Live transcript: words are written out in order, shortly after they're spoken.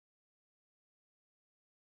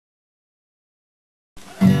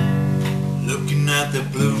at the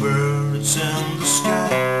bluebirds in the sky.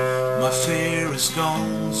 My fear is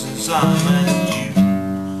gone since I met you.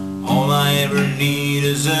 All I ever need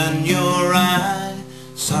is in your eye.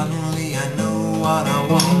 Suddenly I know what I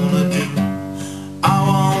wanna do. I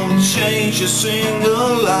won't change a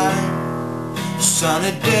single line. A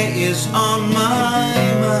sunny day is on my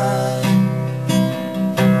mind.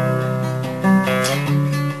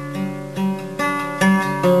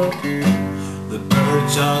 The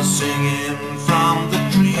birds are singing from the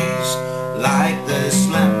trees like they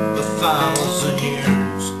slept 1,000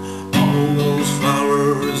 years. All those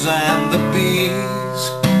flowers and the bees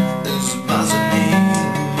is buzzing in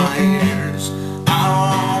my ears. I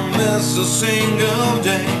won't miss a single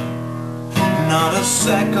day, not a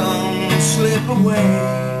second slip away.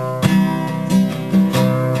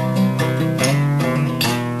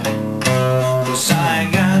 'Cause I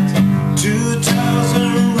got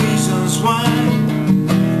 2,000 reasons why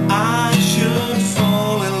I should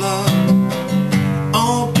fall in love.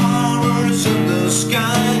 All powers in the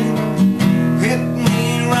sky hit me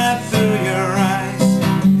right through your eyes,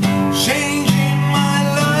 changing my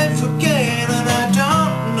life again, and I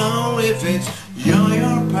don't know if it's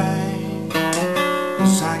your pain.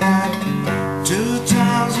 'Cause I got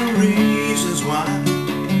 2,000 reasons why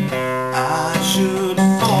I should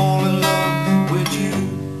fall in love with you.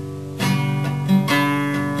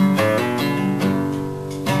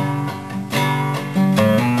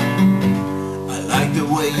 I like the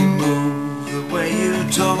way you move, the way you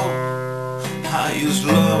talk. I just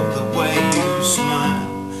love the way you smile.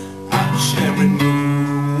 I every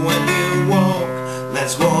move when you walk.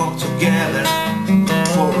 Let's walk together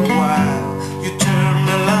for a while. You turn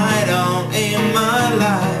the light on in my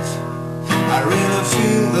life. I really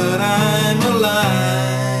feel that I'm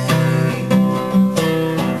alive.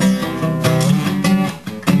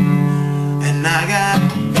 And I got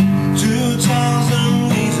 2,000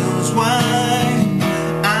 reasons why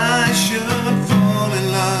I should fall in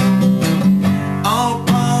love. All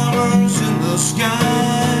powers in the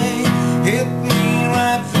sky hit me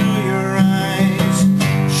right through your eyes,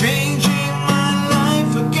 changing my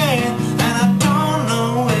life again, and I don't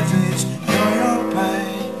know if it's your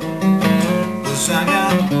pain. 'Cause I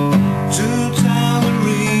got 2,000